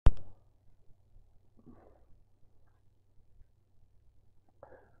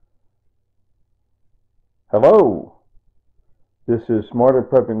Hello, this is Smarter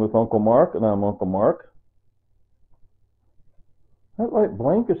Prepping with Uncle Mark, and I'm Uncle Mark. That light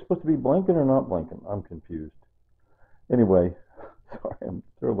blink is supposed to be blinking or not blinking? I'm confused. Anyway, sorry, I'm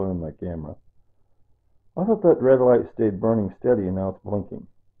still learning my camera. I thought that red light stayed burning steady and now it's blinking.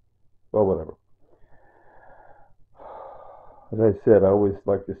 Well, whatever. As I said, I always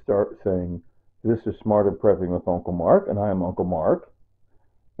like to start saying, this is Smarter Prepping with Uncle Mark, and I am Uncle Mark.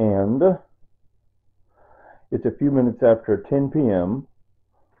 And it's a few minutes after 10 p.m.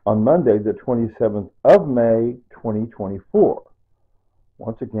 on Monday, the 27th of May, 2024.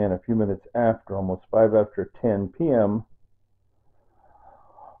 Once again, a few minutes after, almost 5 after 10 p.m.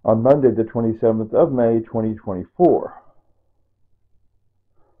 on Monday, the 27th of May, 2024.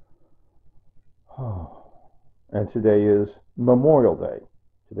 And today is Memorial Day.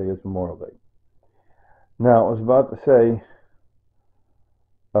 Today is Memorial Day. Now, I was about to say,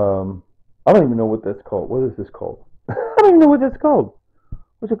 I don't even know what that's called. What is this called? I don't even know what that's called.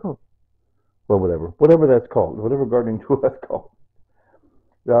 What's it called? Well, whatever. Whatever that's called. Whatever gardening tool that's called.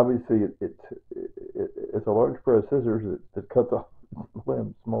 Obviously, it's a large pair of scissors that cuts off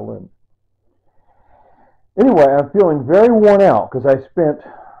limbs, small limbs. Anyway, I'm feeling very worn out because I spent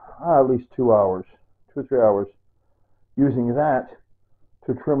at least 2 hours, 2 or 3 hours, using that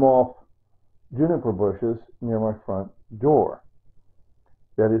to trim off juniper bushes near my front door.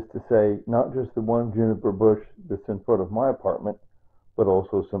 That is to say, not just the one juniper bush that's in front of my apartment, but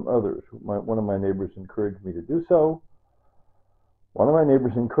also some others. One of my neighbors encouraged me to do so. One of my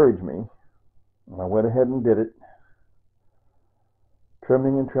neighbors encouraged me, and I went ahead and did it,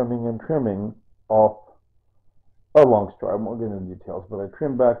 trimming and trimming and trimming off a long story. I won't get into details, but I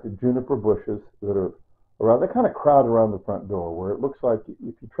trimmed back the juniper bushes that are around. They kind of crowd around the front door, where it looks like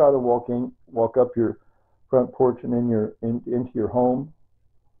if you try to walk up your front porch and into your home,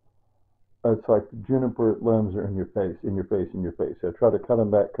 it's like the juniper limbs are in your face, in your face, in your face. I try to cut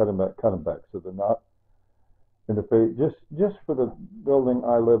them back, so they're not in the face. Just for the building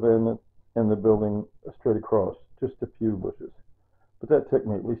I live in and the building straight across, just a few bushes. But that took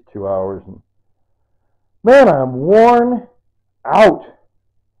me at least 2 hours, and man, I'm worn out.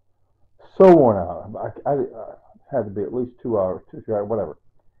 So worn out. I had to be at least 2 hours, 2, 3 hours, whatever.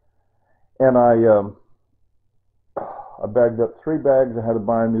 And I bagged up 3 bags. I had to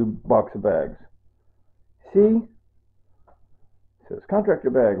buy a new box of bags. See? It says contractor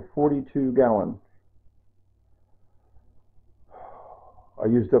bag, 42 gallon. I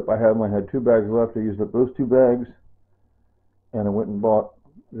only had 2 bags left. I used up those 2 bags. And I went and bought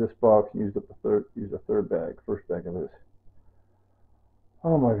this box and used a third bag, first bag of this.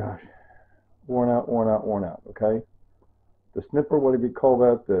 Oh my gosh. Worn out, okay? The snipper, what do you call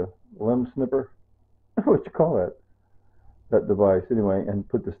that? The limb snipper? What you call that device anyway, and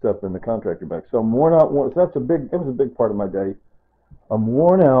put the stuff in the contractor bag. So I'm worn out. So that was a big part of my day. I'm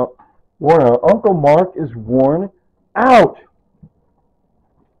worn out. Uncle Mark is worn out.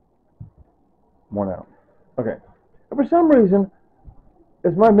 Worn out. Okay. And for some reason,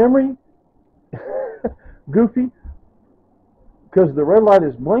 is my memory goofy? Because the red light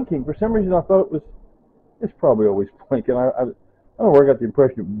is blinking. For some reason, I thought it's probably always blinking. I don't know where I got the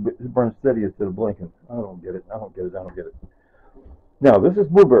impression it burns steady instead of blinking. I don't get it. Now, this is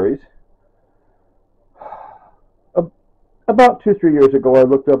blueberries. About 2 or 3 years ago, I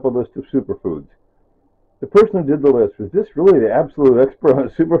looked up a list of superfoods. The person who did the list, was this really the absolute expert on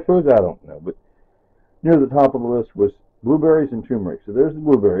superfoods? I don't know. But near the top of the list was blueberries and turmeric. So there's the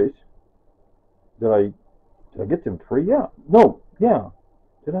blueberries. Did I get them free? Yeah. No. Yeah.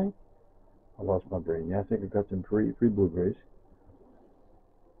 Did I? I lost my brain. Yeah, I think I got them free blueberries.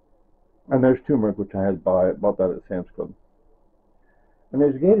 And there's turmeric, which I had bought that at Sam's Club. And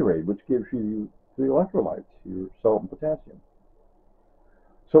there's Gatorade, which gives you the electrolytes, your salt and potassium.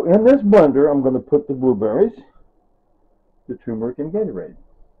 So in this blender, I'm going to put the blueberries, the turmeric, and Gatorade.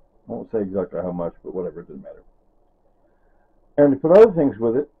 I won't say exactly how much, but whatever, it doesn't matter. And to put other things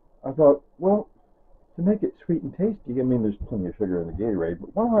with it, I thought, well, to make it sweet and tasty, I mean, there's plenty of sugar in the Gatorade,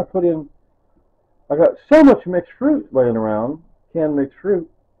 but why don't I put in, I got so much mixed fruit laying around, canned mixed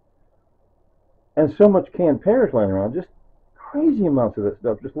fruit, and so much canned pears laying around, just crazy amounts of that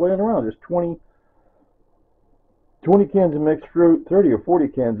stuff just laying around, just 20 cans of mixed fruit, 30 or 40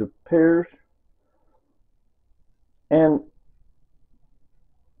 cans of pears. And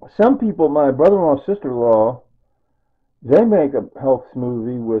some people, my brother-in-law, sister-in-law, they make a health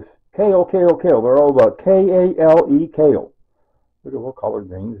smoothie with kale. They're all about K-A-L-E, kale. Look at what collard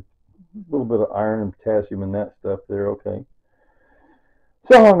greens. A little bit of iron and potassium and that stuff there, okay.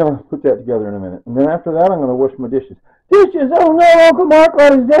 So I'm going to put that together in a minute. And then after that, I'm going to wash my dishes. Dishes! Oh no, Uncle Mark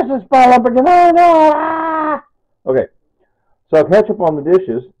let his dishes fall up again. Oh no! Ah! Okay, so I'll catch up on the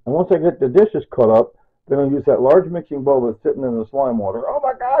dishes, and once I get the dishes caught up, then I'll use that large mixing bowl that's sitting in the slime water. Oh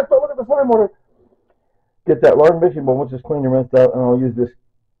my gosh, but look at the slime water! Get that large mixing bowl once it's cleaned and rinsed out, and I'll use this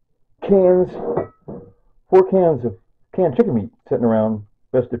 4 cans of canned chicken meat sitting around,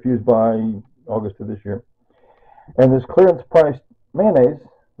 best diffused by August of this year. And this clearance priced mayonnaise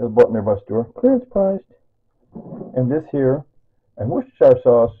that's bought in their bus store, clearance priced. And this here, and Worcestershire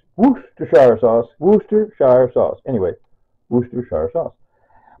sauce, Worcestershire sauce, Worcestershire sauce. Anyway, Worcestershire sauce.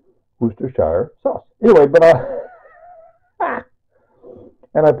 Worcestershire sauce. Anyway, but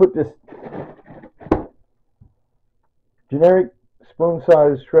and I put this generic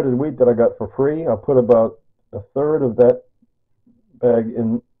spoon-sized shredded wheat that I got for free. I'll put about a third of that bag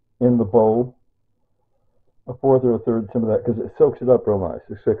in the bowl, a fourth or a third, some of that, because it soaks it up real nice.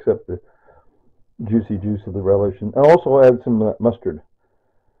 It soaks up the juicy juice of the relish. And I'll also add some of that mustard.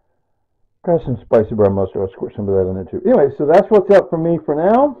 Got some spicy brown mustard. I'll squirt some of that in there too. Anyway, so that's what's up for me for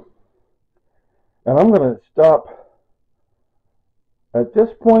now. And I'm going to stop at this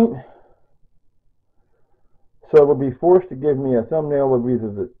point. So it'll be forced to give me a thumbnail of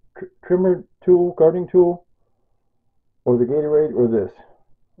either the trimmer tool, gardening tool, or the Gatorade, or this.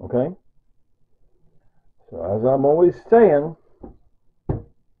 Okay? So as I'm always saying,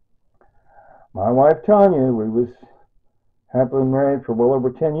 my wife Tanya, we was happily married for well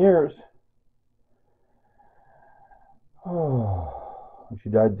over 10 years. Oh, she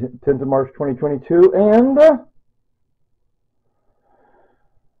died 10th of March 2022, and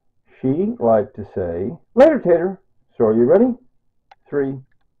she liked to say, "Later, Tater." So are you ready? 3,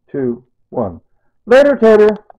 2, 1. Later, Tater.